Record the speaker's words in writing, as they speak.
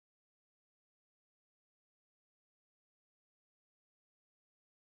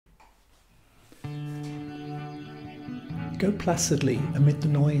Go placidly amid the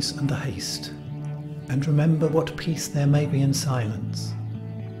noise and the haste, and remember what peace there may be in silence.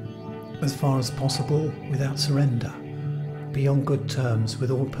 As far as possible, without surrender, be on good terms with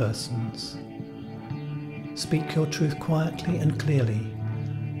all persons. Speak your truth quietly and clearly,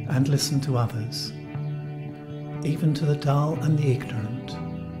 and listen to others. Even to the dull and the ignorant,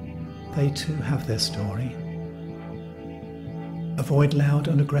 they too have their story. Avoid loud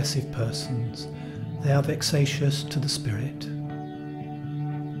and aggressive persons, they are vexatious to the spirit.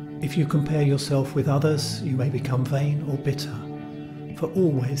 If you compare yourself with others, you may become vain or bitter, for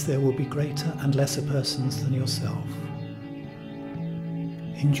always there will be greater and lesser persons than yourself.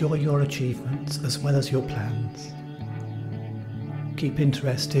 Enjoy your achievements as well as your plans. Keep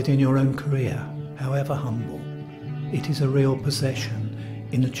interested in your own career, however humble. It is a real possession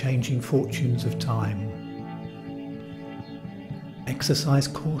in the changing fortunes of time. Exercise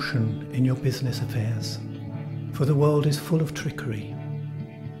caution in your business affairs, for the world is full of trickery.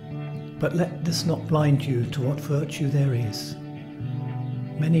 But let this not blind you to what virtue there is.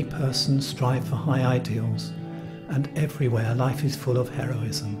 Many persons strive for high ideals, and everywhere life is full of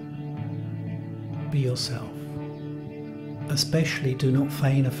heroism. Be yourself. Especially do not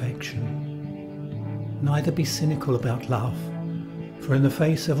feign affection. Neither be cynical about love, for in the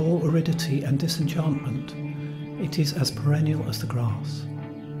face of all aridity and disenchantment, it is as perennial as the grass.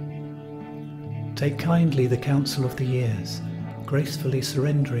 Take kindly the counsel of the years, gracefully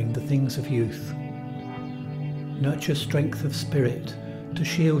surrendering the things of youth. Nurture strength of spirit to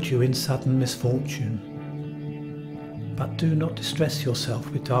shield you in sudden misfortune. But do not distress yourself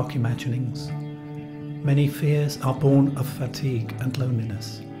with dark imaginings. Many fears are born of fatigue and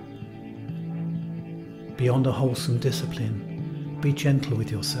loneliness. Beyond a wholesome discipline, be gentle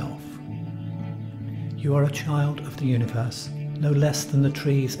with yourself. You are a child of the universe, no less than the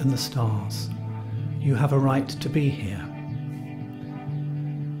trees and the stars. You have a right to be here.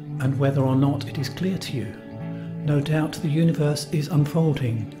 And whether or not it is clear to you, no doubt the universe is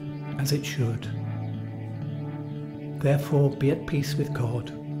unfolding as it should. Therefore be at peace with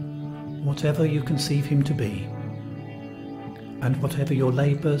God, whatever you conceive him to be, and whatever your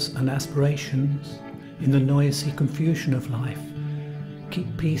labours and aspirations in the noisy confusion of life,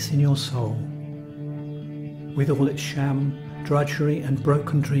 keep peace in your soul. With all its sham, drudgery and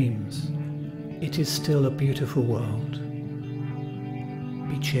broken dreams, it is still a beautiful world.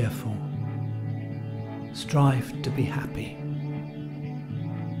 Be cheerful. Strive to be happy.